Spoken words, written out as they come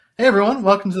Hey everyone,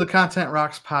 welcome to the Kontent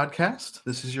Rocks podcast.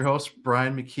 This is your host,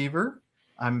 Brian McKeiver.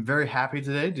 I'm very happy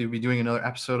today to be doing another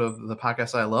episode of the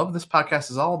podcast I love. This podcast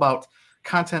is all about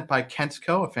content by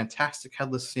Kentco, a fantastic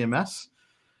headless CMS.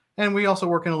 And we also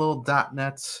work in a little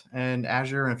 .NET and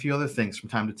Azure and a few other things from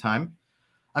time to time.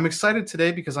 I'm excited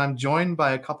today because I'm joined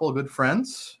by a couple of good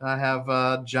friends. I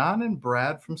have John and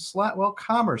Brad from Slatwall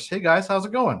Commerce. Hey guys, how's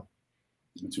it going?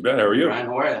 Not too bad. How are you? Brian,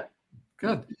 how are you?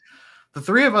 Good. The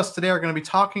three of us today are going to be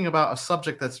talking about a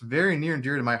subject that's very near and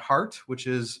dear to my heart, which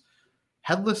is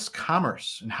headless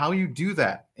commerce and how you do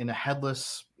that in a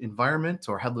headless environment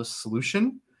or headless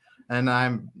solution. And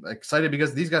I'm excited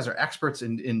because these guys are experts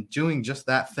in doing just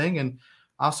that thing. And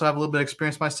I also have a little bit of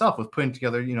experience myself with putting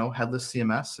together, headless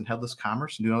CMS and headless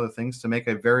commerce and doing other things to make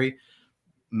a very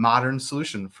modern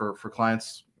solution for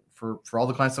clients, for all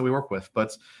the clients that we work with.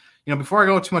 But before I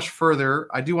go too much further,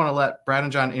 I do want to let Brad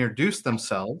and John introduce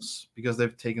themselves because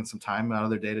they've taken some time out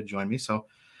of their day to join me. So,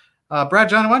 Brad,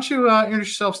 John, why don't you introduce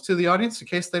yourselves to the audience in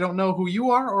case they don't know who you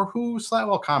are or who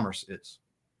Slatwall Commerce is?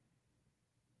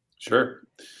 Sure.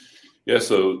 Yeah.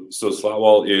 So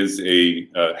Slatwall is a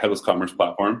headless commerce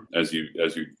platform, as you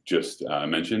just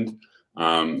mentioned.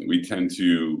 We tend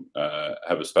to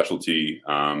have a specialty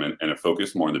and a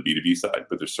focus more on the B2B side,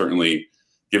 but there's certainly,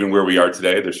 given where we are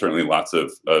today, there's certainly lots of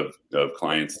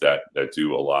clients that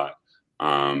do a lot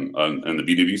in the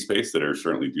B2B space that are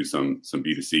certainly do some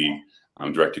B2C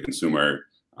direct to consumer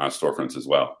storefronts as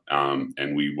well.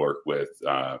 And we work with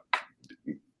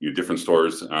different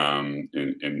stores and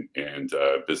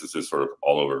businesses sort of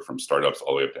all over, from startups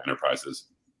all the way up to enterprises,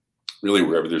 really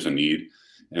wherever there's a need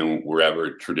and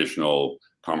wherever traditional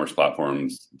commerce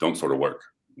platforms don't sort of work,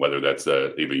 whether that's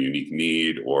they have a unique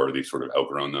need or they've sort of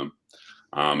outgrown them.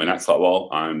 And at Slatwall,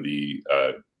 I'm the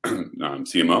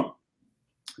CMO.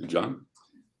 John?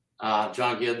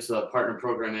 John Gibbs, Partner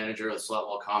Program Manager at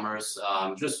Slatwall Commerce.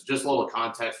 Just a little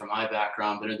context from my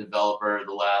background. Been a developer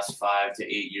the last 5 to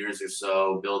 8 years or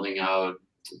so, building out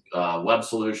web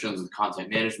solutions and content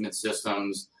management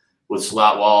systems. With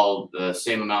Slatwall, the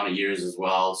same amount of years as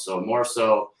well. So more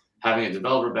so having a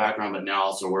developer background, but now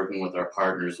also working with our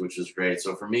partners, which is great.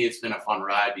 So for me, it's been a fun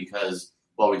ride because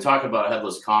while we talk about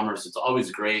headless commerce, it's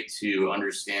always great to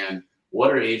understand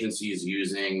what are agencies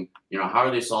using, how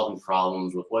are they solving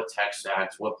problems, with what tech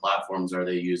stacks, what platforms are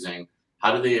they using,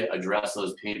 how do they address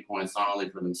those pain points, not only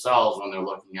for themselves when they're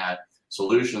looking at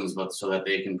solutions, but so that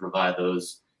they can provide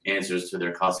those answers to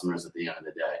their customers at the end of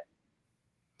the day.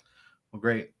 Well,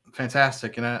 great.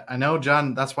 Fantastic. And I know,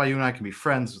 John, that's why you and I can be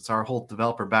friends. It's our whole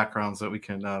developer backgrounds that we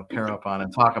can pair up on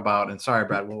and talk about. And sorry,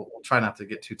 Brad, we'll try not to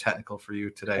get too technical for you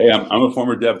today. Hey, I'm a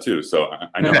former dev too, so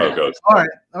I know how it goes. All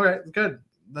right. Good.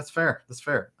 That's fair.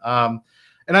 And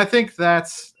I think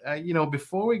that's,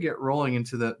 before we get rolling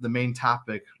into the main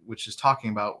topic, which is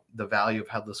talking about the value of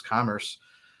headless commerce,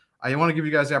 I want to give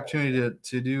you guys the opportunity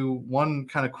to do one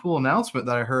kind of cool announcement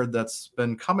that I heard that's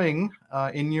been coming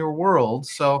in your world.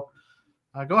 So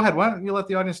go ahead. Why don't you let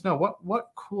the audience know what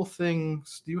cool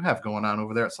things do you have going on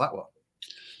over there at Slatwall?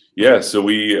 Yeah, so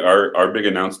our big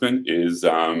announcement is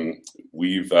Slatwall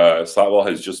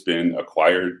has just been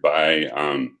acquired by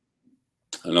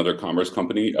another commerce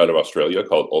company out of Australia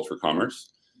called Ultra Commerce.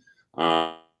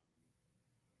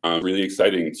 Really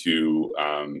exciting to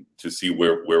see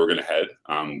where we're going to head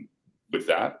with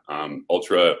that.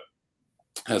 Ultra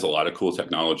has a lot of cool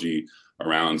technology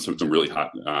around some really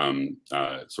hot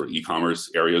sort of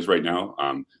e-commerce areas right now.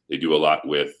 They do a lot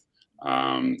with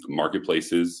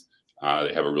marketplaces.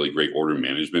 They have a really great order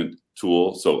management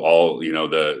tool. So all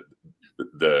the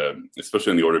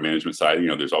especially on the order management side,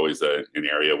 there's always an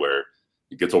area where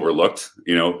it gets overlooked.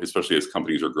 Especially as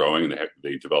companies are growing and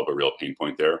they develop a real pain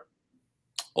point there.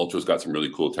 Ultra's got some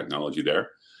really cool technology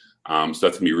there. So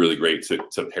that's gonna be really great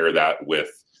to pair that with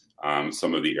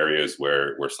some of the areas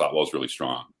where Slatwall is really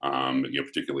strong,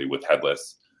 particularly with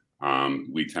headless.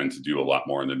 We tend to do a lot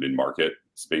more in the mid-market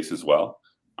space as well.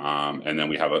 And then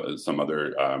we have some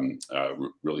other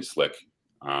really slick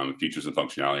features and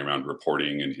functionality around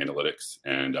reporting and analytics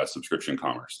and subscription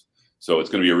commerce. So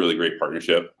it's going to be a really great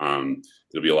partnership.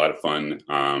 It'll be a lot of fun,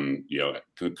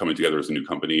 coming together as a new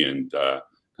company and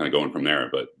kind of going from there.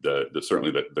 But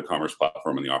certainly the commerce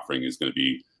platform and the offering is going to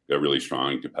be a really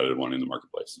strong, competitive one in the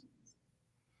marketplace.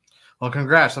 Well,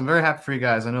 congrats. I'm very happy for you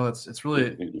guys. I know it's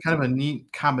really kind of a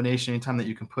neat combination anytime that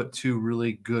you can put two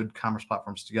really good commerce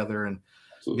platforms together and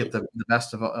Absolutely. Get the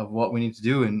best of what we need to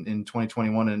do in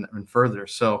 2021 and further.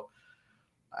 So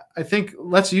I think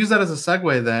let's use that as a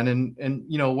segue then. And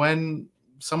when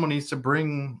someone needs to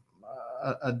bring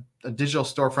a digital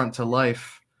storefront to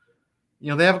life,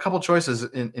 they have a couple choices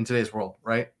in today's world,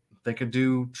 right? They could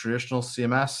do traditional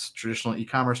CMS, traditional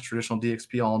e-commerce, traditional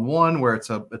DXP all in one, where it's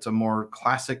a more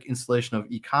classic installation of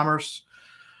e-commerce.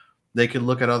 They could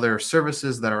look at other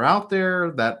services that are out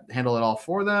there that handle it all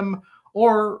for them,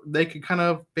 or they could kind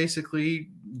of basically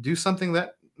do something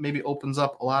that maybe opens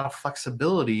up a lot of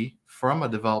flexibility from a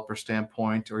developer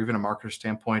standpoint or even a marketer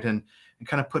standpoint, and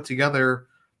kind of put together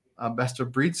a best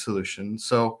of breed solution.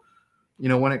 So,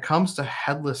 when it comes to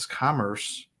headless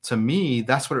commerce, to me,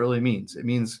 that's what it really means. It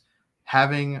means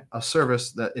having a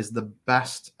service that is the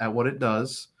best at what it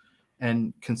does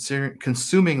and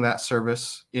consuming that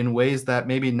service in ways that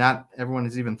maybe not everyone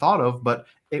has even thought of, but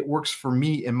it works for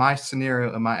me in my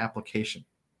scenario, in my application.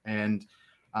 And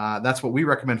that's what we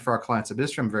recommend for our clients at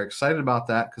Bistro. I'm very excited about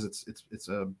that because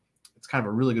it's kind of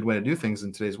a really good way to do things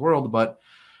in today's world. But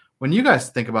when you guys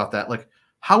think about that, like,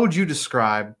 how would you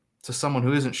describe to someone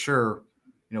who isn't sure,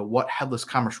 what headless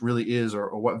commerce really is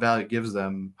or what value it gives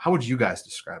them? How would you guys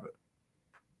describe it?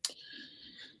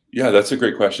 Yeah, that's a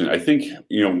great question. I think,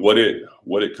 what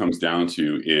it comes down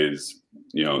to is,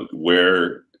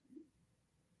 where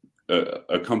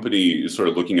a company is sort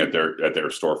of looking at their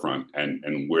storefront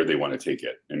and where they want to take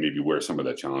it, and maybe where some of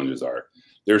the challenges are.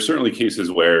 There are certainly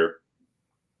cases where,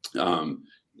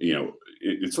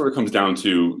 it sort of comes down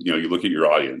to, you look at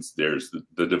your audience. There's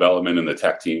the development and the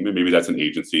tech team, and maybe that's an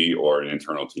agency or an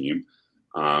internal team.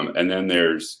 And then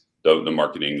there's the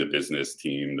marketing, the business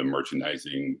team, the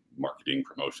merchandising, marketing,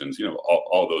 promotions,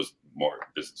 all those more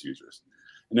business users.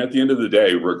 And at the end of the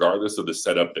day, regardless of the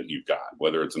setup that you've got,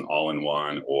 whether it's an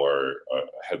all-in-one or a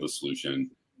headless solution,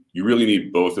 you really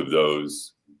need both of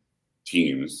those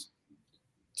teams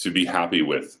to be happy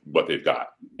with what they've got.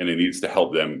 And it needs to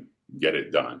help them get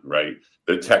it done, right?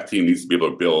 The tech team needs to be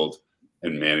able to build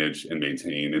and manage and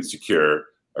maintain and secure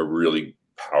a really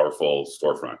powerful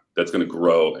storefront that's going to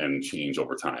grow and change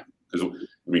over time. Because,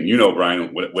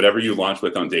 Brian, whatever you launch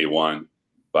with on day one,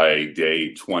 by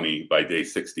day 20, by day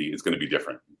 60, it's going to be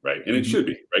different, right? And it should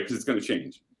be, right? Because it's going to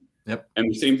change. Yep. And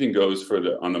the same thing goes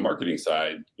on the marketing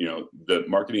side. The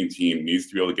marketing team needs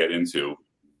to be able to get into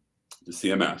the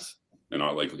CMS in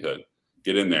all likelihood,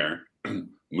 get in there,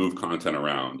 move content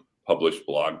around, publish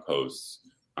blog posts,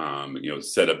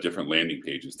 set up different landing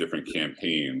pages, different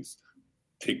campaigns,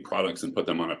 take products and put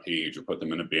them on a page or put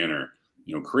them in a banner,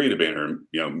 create a banner,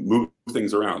 move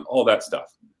things around, all that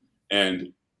stuff.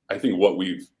 And I think what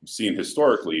we've seen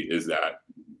historically is that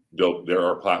there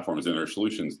are platforms and there are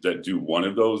solutions that do one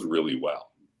of those really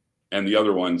well. And the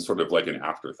other one sort of like an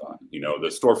afterthought.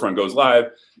 The storefront goes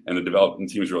live and the development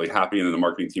team is really happy. And then the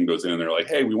marketing team goes in and they're like,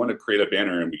 hey, we want to create a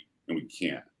banner and we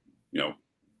can't,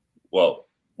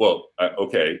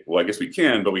 okay, I guess we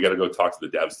can, but we got to go talk to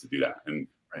the devs to do that. And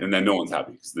then no one's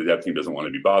happy because the dev team doesn't want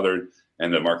to be bothered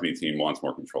and the marketing team wants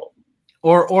more control.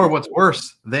 Or what's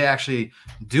worse, they actually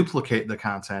duplicate the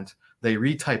content. They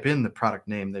retype in the product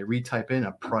name. They retype in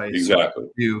a price. Exactly.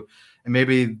 And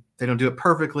maybe they don't do it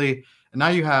perfectly. And now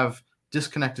you have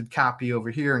disconnected copy over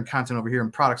here and content over here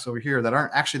and products over here that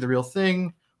aren't actually the real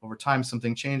thing. Over time,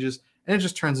 something changes and it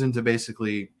just turns into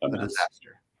basically a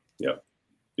disaster. Yeah.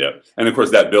 Yeah. And of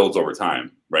course that builds over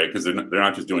time, right? Because they're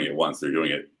not just doing it once, they're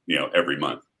doing it, every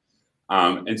month.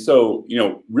 And so,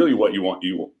 really what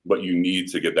you need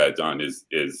to get that done is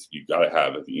you got to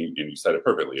have, and you said it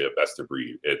perfectly, a best of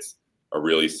breed. It's a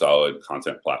really solid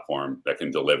content platform that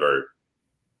can deliver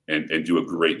and do a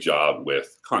great job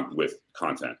with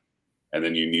content. And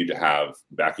then you need to have,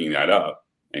 backing that up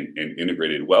and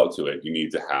integrated well to it, you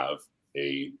need to have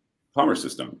a commerce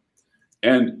system.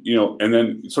 And, and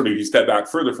then sort of you step back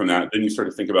further from that, then you start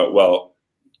to think about, well,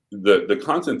 the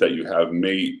content that you have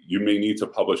you may need to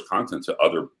publish content to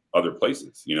other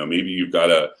places. Maybe you've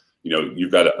got a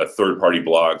third-party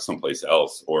blog someplace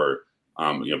else, or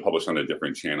publish on a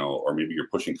different channel, or maybe you're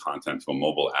pushing content to a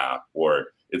mobile app, or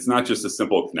it's not just a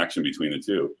simple connection between the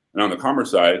two. And on the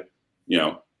commerce side,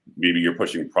 maybe you're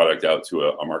pushing product out to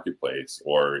a marketplace,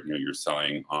 or you're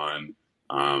selling on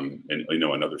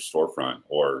another storefront,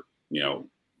 or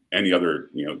any other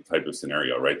type of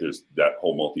scenario, right? There's that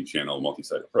whole multi-channel,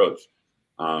 multi-site approach,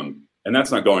 and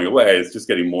that's not going away. It's just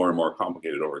getting more and more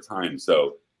complicated over time.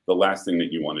 So the last thing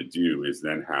that you want to do is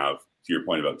then have, to your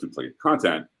point about duplicate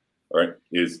content, right,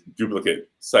 is duplicate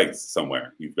sites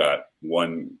somewhere. You've got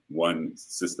one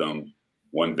system,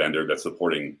 one vendor that's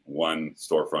supporting one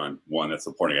storefront, one that's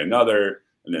supporting another,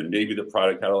 and then maybe the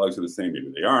product catalogs are the same,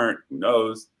 maybe they aren't, who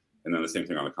knows? And then the same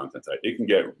thing on the content side. It can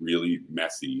get really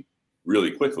messy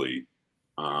really quickly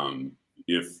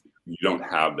if you don't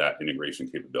have that integration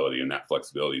capability and that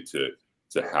flexibility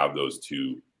to have those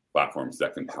two platforms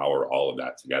that can power all of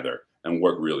that together and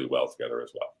work really well together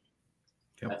as well.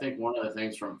 I think one of the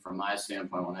things from my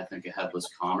standpoint, when I think of headless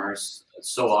commerce,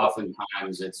 so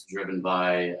oftentimes it's driven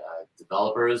by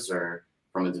developers or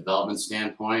from a development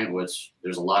standpoint, which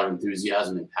there's a lot of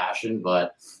enthusiasm and passion,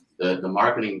 but the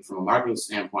marketing, from a marketing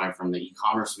standpoint, from the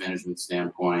e-commerce management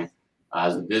standpoint,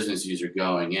 as a business user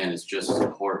going in, is just as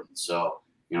important. So,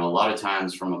 a lot of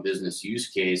times from a business use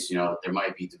case, there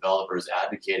might be developers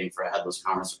advocating for a headless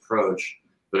commerce approach,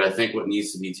 but I think what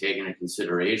needs to be taken into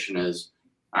consideration is,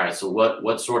 all right, so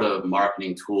what sort of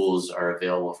marketing tools are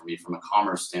available for me from a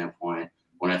commerce standpoint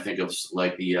when I think of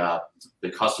like the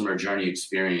customer journey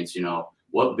experience?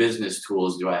 What business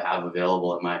tools do I have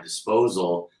available at my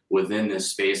disposal within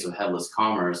this space of headless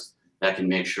commerce that can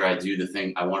make sure I do the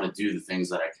thing I want to do, the things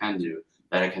that I can do,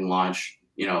 that I can launch,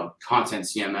 content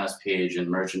CMS page and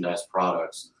merchandise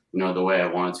products, the way I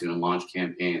want to, and launch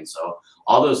campaigns. So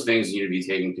all those things need to be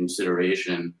taken into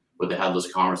consideration with the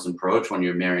headless commerce approach when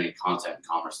you're marrying content and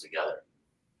commerce together.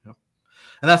 Yep.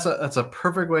 And that's a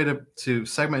perfect way to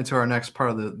segment into our next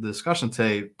part of the discussion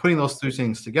today, putting those two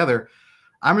things together.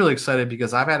 I'm really excited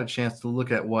because I've had a chance to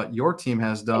look at what your team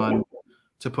has done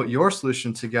to put your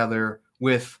solution together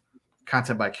with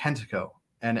Kontent by Kentico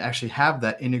and actually have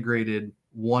that integrated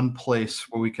one place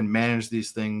where we can manage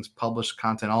these things, publish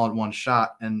content all in one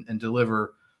shot, and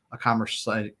deliver a commerce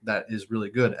site that is really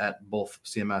good at both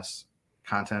CMS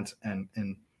content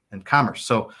and commerce.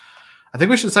 So I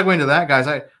think we should segue into that, guys.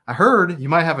 I heard you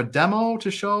might have a demo to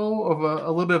show of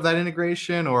a little bit of that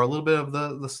integration or a little bit of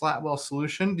the Slatwall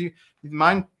solution. Do you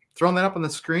mind throwing that up on the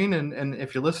screen? And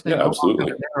if you're listening, yeah,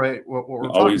 absolutely. Right, what we're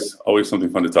always something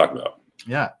fun to talk about.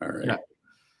 Yeah. All right. Yeah.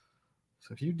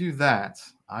 So if you do that,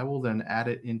 I will then add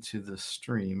it into the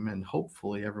stream, and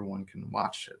hopefully everyone can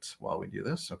watch it while we do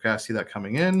this. Okay, I see that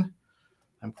coming in.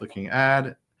 I'm clicking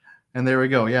add. And there we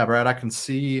go. Yeah, Brad, I can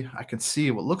see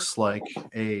what looks like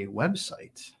a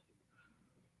website.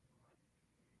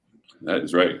 That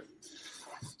is right.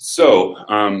 So,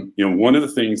 one of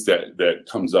the things that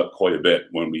comes up quite a bit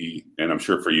when and I'm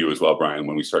sure for you as well, Brian,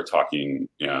 when we start talking,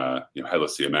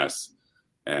 headless CMS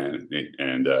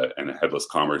and a headless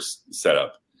commerce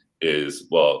setup is,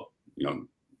 well,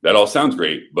 that all sounds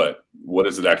great, but what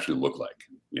does it actually look like?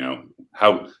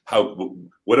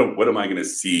 What am I going to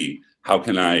see? How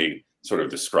can I sort of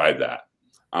describe that?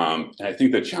 And I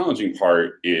think the challenging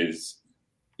part is,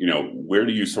 where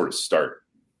do you sort of start?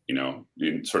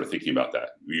 In sort of thinking about that.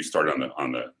 Do you start on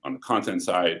the content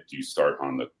side? Do you start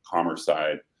on the commerce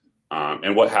side?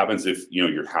 And what happens if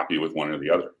you're happy with one or the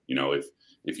other?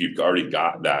 If you've already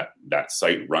got that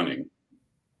site running,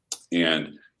 and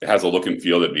it has a look and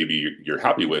feel that maybe you're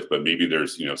happy with, but maybe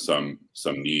there's some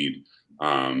need,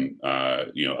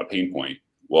 a pain point.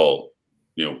 Well,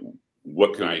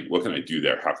 what can I do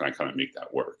there? How can I kind of make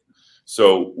that work?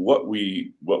 So what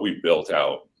we built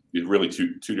out is really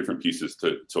two different pieces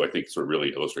to I think sort of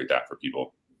really illustrate that for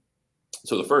people.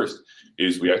 So the first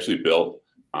is we actually built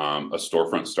a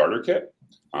storefront starter kit.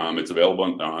 It's available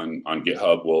on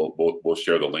GitHub. We'll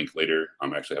share the link later. I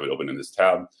actually have it open in this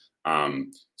tab.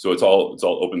 So it's all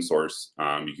open source.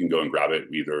 You can go and grab it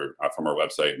either from our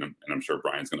website, and I'm sure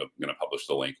Brian's gonna publish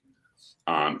the link,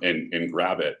 and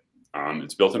grab it.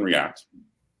 It's built in React,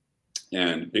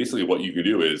 and basically what you can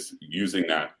do is using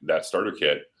that starter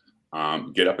kit,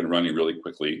 get up and running really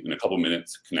quickly in a couple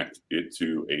minutes, connect it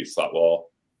to a Slatwall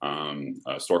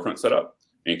storefront setup,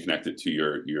 and connect it to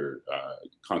your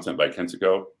Kontent by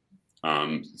Kentico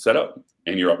setup,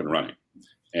 and you're up and running.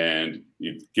 And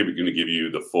it's going to give you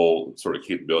the full sort of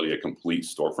capability, a complete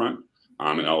storefront.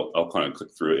 And I'll kind of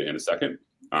click through it in a second.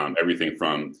 Everything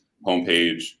from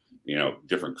homepage,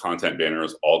 different content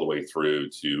banners, all the way through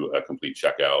to a complete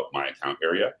checkout, my account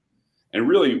area. And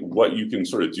really what you can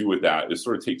sort of do with that is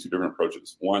sort of take two different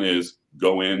approaches. One is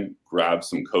go in, grab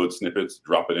some code snippets,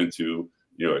 drop it into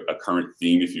a current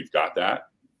theme if you've got that.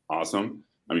 Awesome.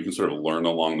 And you can sort of learn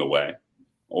along the way.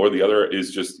 Or the other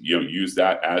is just use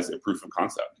that as a proof of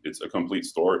concept. It's a complete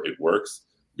store. It works.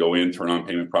 Go in, turn on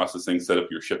payment processing, set up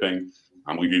your shipping.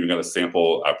 We've even got a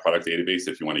sample product database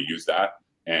if you want to use that,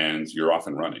 and you're off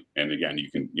and running. And again,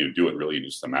 you can do it really in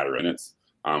just a matter of minutes.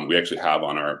 We actually have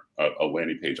on a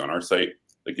landing page on our site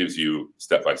that gives you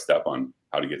step-by-step on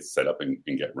how to get set up and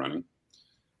get running.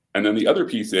 And then the other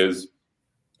piece is,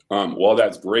 while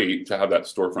that's great to have that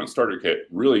storefront starter kit,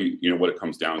 really, what it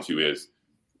comes down to is,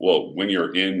 well, when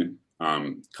you're in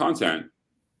content,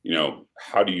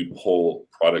 how do you pull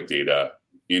product data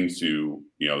into,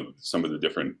 some of the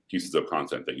different pieces of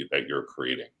content that you're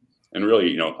creating? And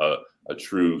really, a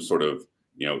true sort of,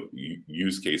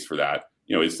 use case for that,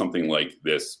 is something like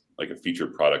this, like a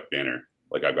featured product banner,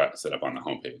 like I've got set up on the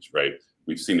homepage, right?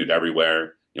 We've seen it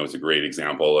everywhere. It's a great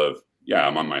example of,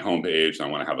 I'm on my homepage and I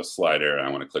want to have a slider and I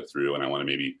want to click through and I want to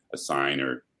maybe assign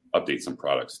or update some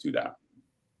products to that.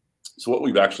 So what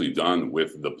we've actually done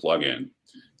with the plugin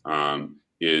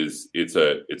is it's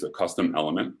a custom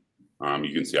element.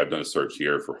 You can see I've done a search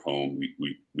here for home.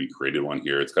 We created one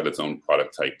here. It's got its own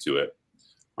product type to it.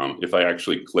 If I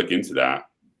actually click into that,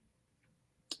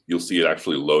 you'll see it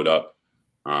actually load up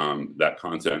that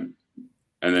content.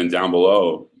 And then down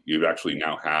below, you actually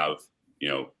now have,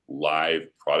 live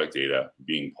product data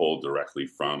being pulled directly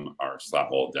from our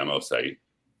Slatwall demo site.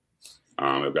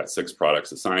 I've got 6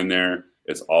 products assigned there.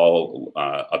 It's all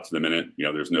up to the minute.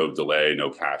 There's no delay, no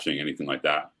caching, anything like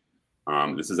that.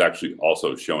 This is actually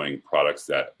also showing products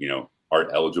that,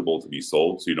 are eligible to be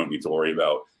sold. So you don't need to worry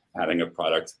about adding a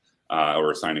product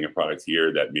or assigning a product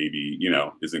here that maybe,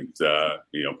 isn't,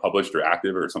 published or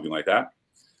active or something like that.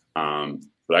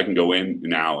 But I can go in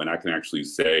now and I can actually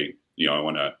say, I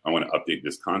want to update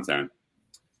this content.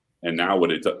 And now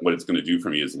what it's going to do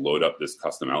for me is load up this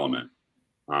custom element.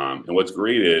 And what's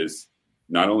great is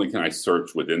not only can I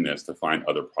search within this to find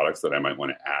other products that I might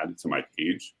want to add to my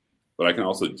page, but I can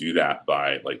also do that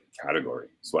by like category.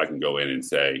 So I can go in and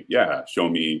say, show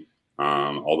me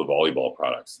all the volleyball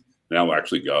products. And I'll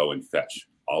actually go and fetch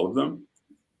all of them.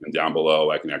 And down below,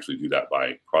 I can actually do that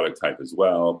by product type as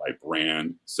well, by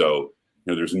brand. So,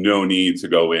 there's no need to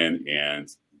go in and,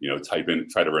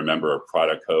 try to remember a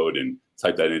product code and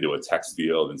type that into a text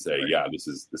field and say, this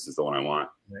is the one I want.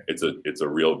 Right. It's a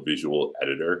real visual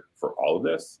editor for all of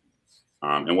this.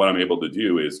 And what I'm able to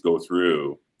do is go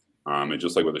through, and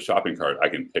just like with a shopping cart, I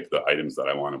can pick the items that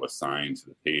I want to assign to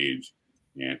the page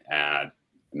and add.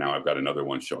 And now I've got another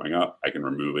one showing up. I can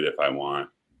remove it if I want.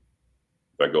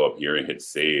 If I go up here and hit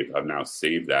save, I've now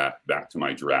saved that back to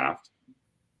my draft.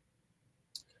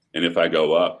 And if I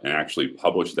go up and actually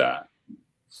publish that,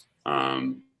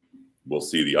 we'll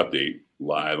see the update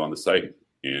live on the site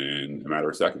in a matter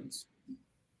of seconds.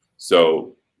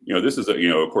 So, this is,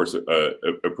 of course,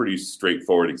 a pretty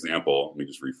straightforward example. Let me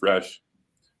just refresh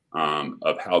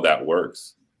of how that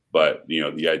works. But,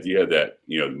 the idea that,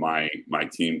 my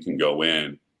team can go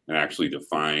in and actually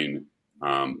define,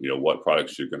 what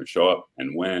products are going to show up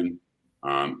and when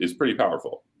is pretty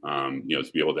powerful,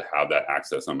 to be able to have that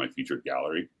access on my featured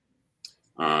gallery.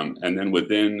 And then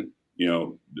within,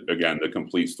 again, the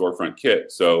complete storefront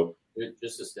kit. So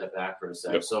just to step back for a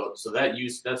sec. Yep. So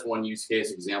that's one use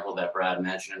case example that Brad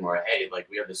mentioned where, hey, like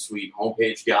we have this sweet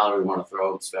homepage gallery. We want to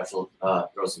throw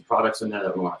some products in there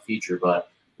that we want to feature. But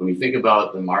when you think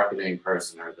about the marketing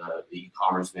person or the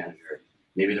e-commerce manager,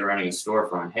 maybe they're running a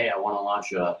storefront. Hey, I want to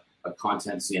launch a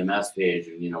content CMS page.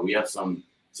 And, we have some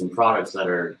products that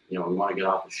are, we want to get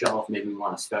off the shelf. Maybe we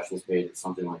want a specials page or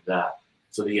something like that.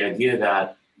 So the idea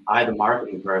that I, the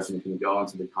marketing person, can go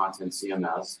into the content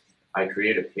CMS, I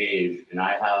create a page, and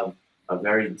I have a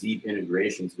very deep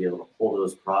integration to be able to pull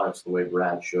those products the way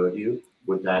Brad showed you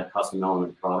with that custom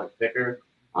element product picker.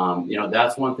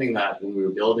 That's one thing that when we were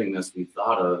building this, we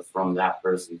thought of from that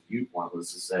person's viewpoint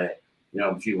was to say,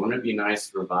 wouldn't it be nice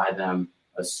to provide them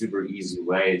a super easy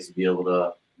way to be able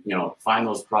to, find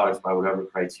those products by whatever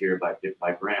criteria,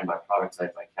 by brand, by product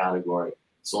type, by category,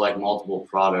 select multiple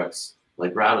products.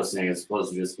 Like Brad was saying, as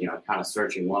opposed to just, kind of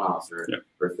searching one-offs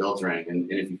or filtering.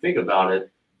 And if you think about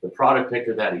it, the product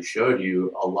picker that he showed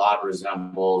you a lot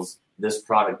resembles this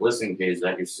product listing page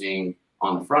that you're seeing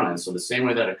on the front end. So the same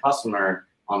way that a customer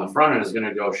on the front end is going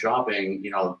to go shopping,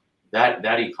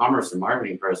 that e-commerce or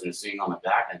marketing person is seeing on the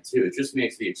back end too. It just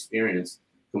makes the experience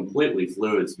completely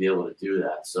fluid to be able to do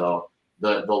that. So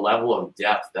the level of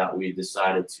depth that we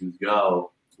decided to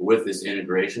go with this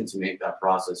integration to make that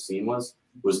process seamless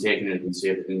was taken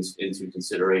into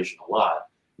consideration a lot.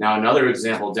 Now, another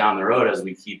example down the road, as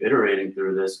we keep iterating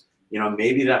through this,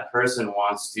 maybe that person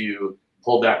wants to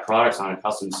pull back products on a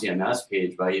custom CMS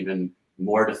page by even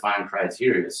more defined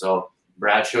criteria. So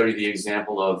Brad showed you the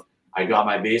example of I got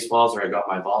my baseballs or I got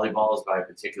my volleyballs by a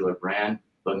particular brand,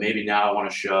 but maybe now I want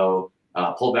to show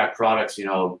pull back products,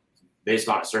 based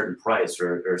on a certain price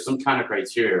or some kind of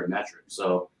criteria or metric.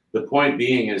 So the point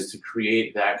being is to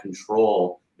create that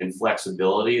control and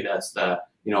flexibility. That's the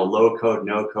low code,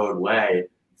 no code way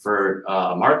for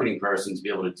a marketing person to be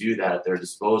able to do that at their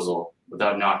disposal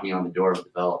without knocking on the door of a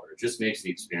developer. It just makes the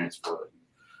experience fluid.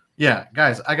 Yeah,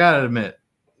 guys, I gotta admit,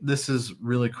 this is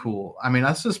really cool. I mean,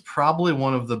 this is probably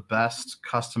one of the best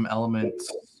custom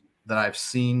elements that I've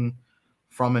seen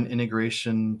from an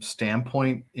integration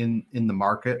standpoint in the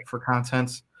market for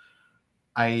contents.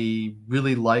 I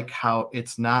really like how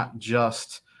it's not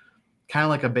just kind of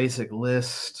like a basic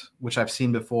list, which I've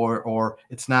seen before, or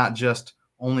it's not just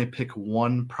only pick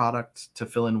one product to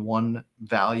fill in one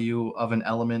value of an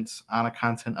element on a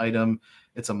content item.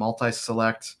 It's a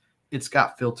multi-select. It's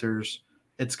got filters.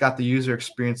 It's got the user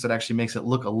experience that actually makes it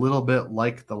look a little bit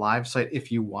like the live site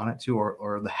if you want it to,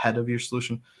 or the head of your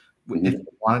solution if you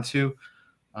want it to.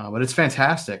 But it's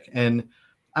fantastic. And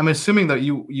I'm assuming that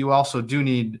you also do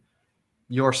need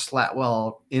your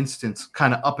Slatwall instance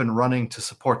kind of up and running to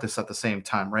support this at the same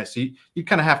time, right? So you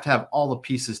kind of have to have all the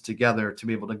pieces together to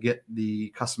be able to get the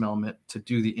custom element to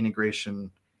do the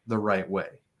integration the right way.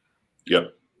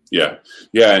 Yep. Yeah.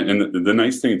 And the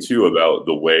nice thing too about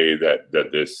the way that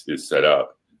this is set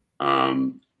up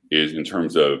is in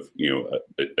terms of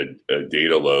a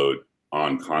data load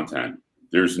on content.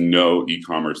 There's no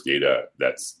e-commerce data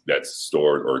that's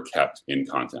stored or kept in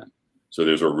content. So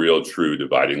there's a real true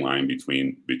dividing line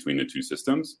between the two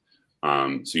systems.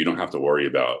 So you don't have to worry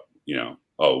about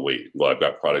oh wait, well I've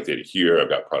got product data here, I've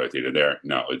got product data there.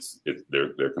 No,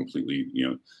 they're completely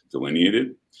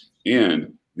delineated,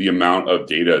 and the amount of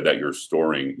data that you're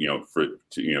storing,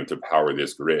 to power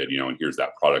this grid, and here's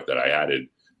that product that I added,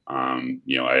 I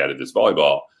added this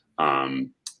volleyball,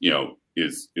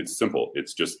 it's simple.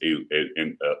 It's just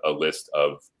a list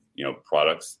of,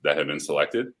 products that have been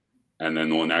selected. And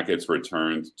then when that gets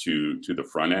returned to the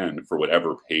front end for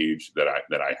whatever page that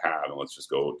I have, and let's just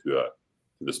go to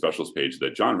the specials page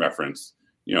that John referenced,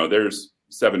 there's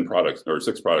 7 products or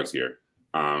 6 products here.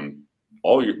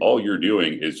 All you're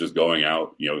doing is just going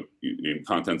out,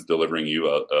 content's delivering you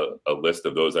a list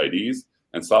of those IDs,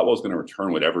 and Slatwall is going to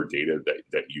return whatever data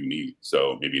that you need.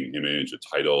 So maybe an image, a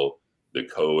title, the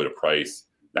code, a price.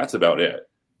 That's about it.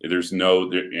 There's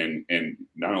and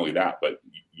not only that, but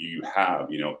you have,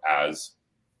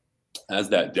 as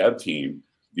that dev team,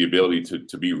 the ability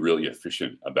to be really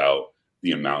efficient about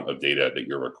the amount of data that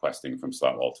you're requesting from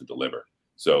Slatwall to deliver.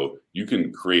 So you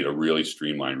can create a really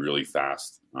streamlined, really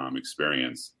fast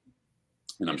experience.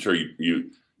 And I'm sure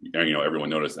everyone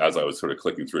noticed as I was sort of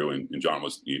clicking through, and John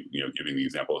was giving the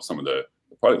example of some of the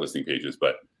product listing pages,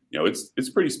 but it's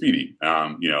pretty speedy.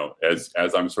 As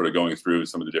I'm sort of going through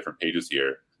some of the different pages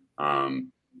here,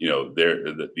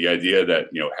 the idea that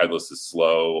headless is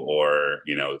slow or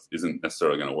isn't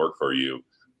necessarily going to work for you,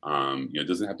 it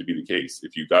doesn't have to be the case.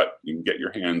 If you can get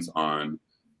your hands on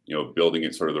building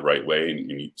it sort of the right way,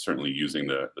 and certainly using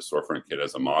the storefront kit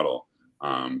as a model,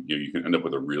 you can end up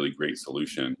with a really great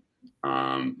solution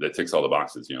that ticks all the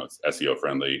boxes. It's SEO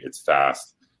friendly, it's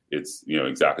fast, it's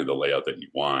exactly the layout that you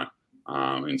want,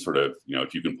 and sort of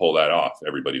if you can pull that off,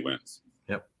 everybody wins.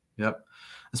 Yep.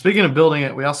 And speaking of building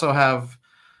it, we also have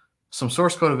some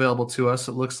source code available to us.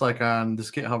 It looks like on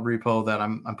this GitHub repo that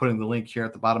I'm putting the link here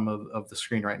at the bottom of the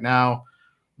screen right now.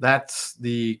 That's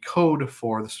the code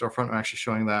for the storefront. I'm actually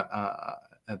showing that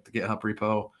at the GitHub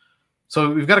repo.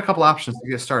 So we've got a couple options to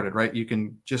get started, right? You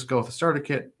can just go with the starter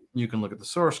kit. You can look at the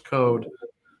source code.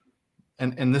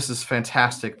 And this is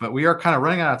fantastic. But we are kind of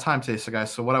running out of time today, so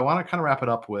guys. So what I want to kind of wrap it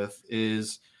up with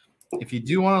is, if you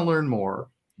do want to learn more,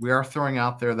 we are throwing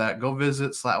out there that go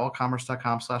visit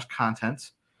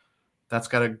slatwallcommerce.com/content. That's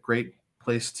got a great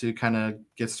place to kind of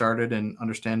get started and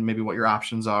understand maybe what your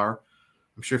options are.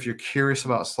 I'm sure if you're curious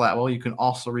about Slatwall, you can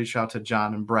also reach out to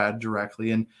John and Brad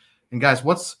directly. And guys,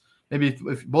 maybe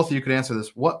if both of you could answer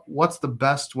this, what's the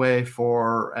best way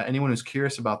for anyone who's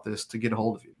curious about this to get a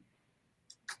hold of you?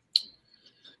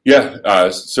 Yeah,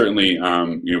 certainly.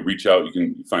 Reach out. You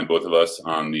can find both of us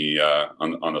on the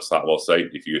Slatwall site.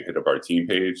 If you hit up our team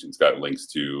page, it's got links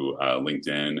to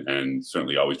LinkedIn, and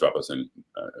certainly always drop us in.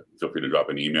 Feel free to drop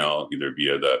an email either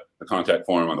via the contact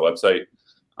form on the website,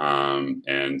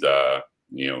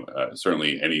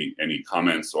 certainly any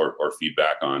comments or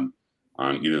feedback on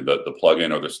either the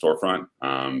plugin or the storefront.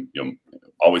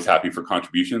 Always happy for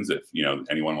contributions if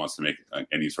anyone wants to make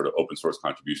any sort of open source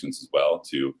contributions as well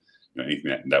to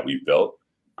anything that we've built,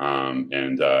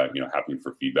 happy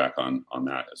for feedback on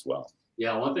that as well.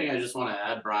 Yeah, one thing I just want to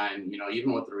add, Brian,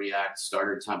 even with the React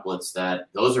starter templates, that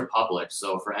those are public.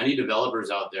 So for any developers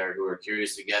out there who are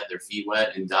curious to get their feet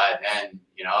wet and dive in,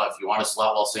 if you want a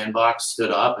Slatwall sandbox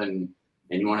stood up and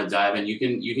you want to dive in, you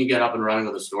can get up and running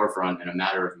with a storefront in a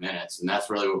matter of minutes. And that's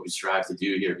really what we strive to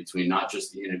do here, between not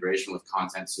just the integration with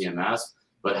Kontent CMS,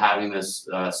 but having this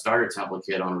starter template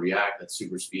kit on React that's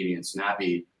super speedy and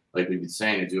snappy, like we've been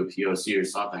saying, to do a POC or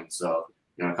something. So,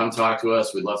 come talk to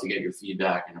us. We'd love to get your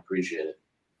feedback and appreciate it.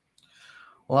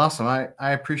 Well, awesome.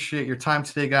 I appreciate your time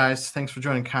today, guys. Thanks for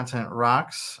joining Kontent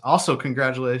Rocks. Also,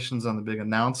 congratulations on the big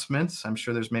announcements. I'm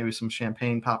sure there's maybe some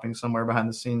champagne popping somewhere behind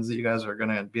the scenes that you guys are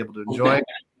going to be able to enjoy.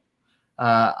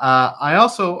 I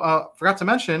also forgot to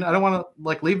mention, I don't want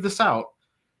to leave this out.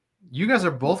 You guys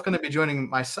are both going to be joining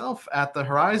myself at the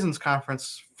Horizons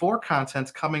conference for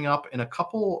content coming up in a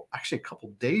couple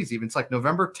days even. It's like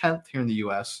November 10th here in the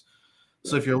US.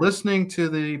 So if you're listening to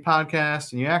the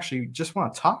podcast and you actually just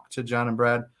want to talk to John and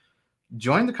Brad,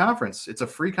 join the conference. It's a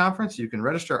free conference. You can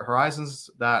register at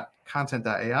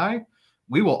horizons.content.ai.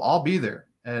 We will all be there.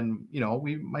 And,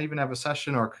 we might even have a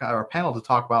session or a panel to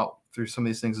talk about through some of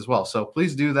these things as well. So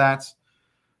please do that.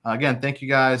 Again, thank you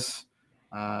guys.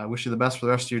 I wish you the best for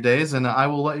the rest of your days. And I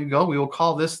will let you go. We will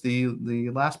call this the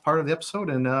last part of the episode.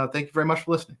 And thank you very much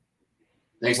for listening.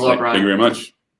 Thanks a lot, Brian. Thank you very much.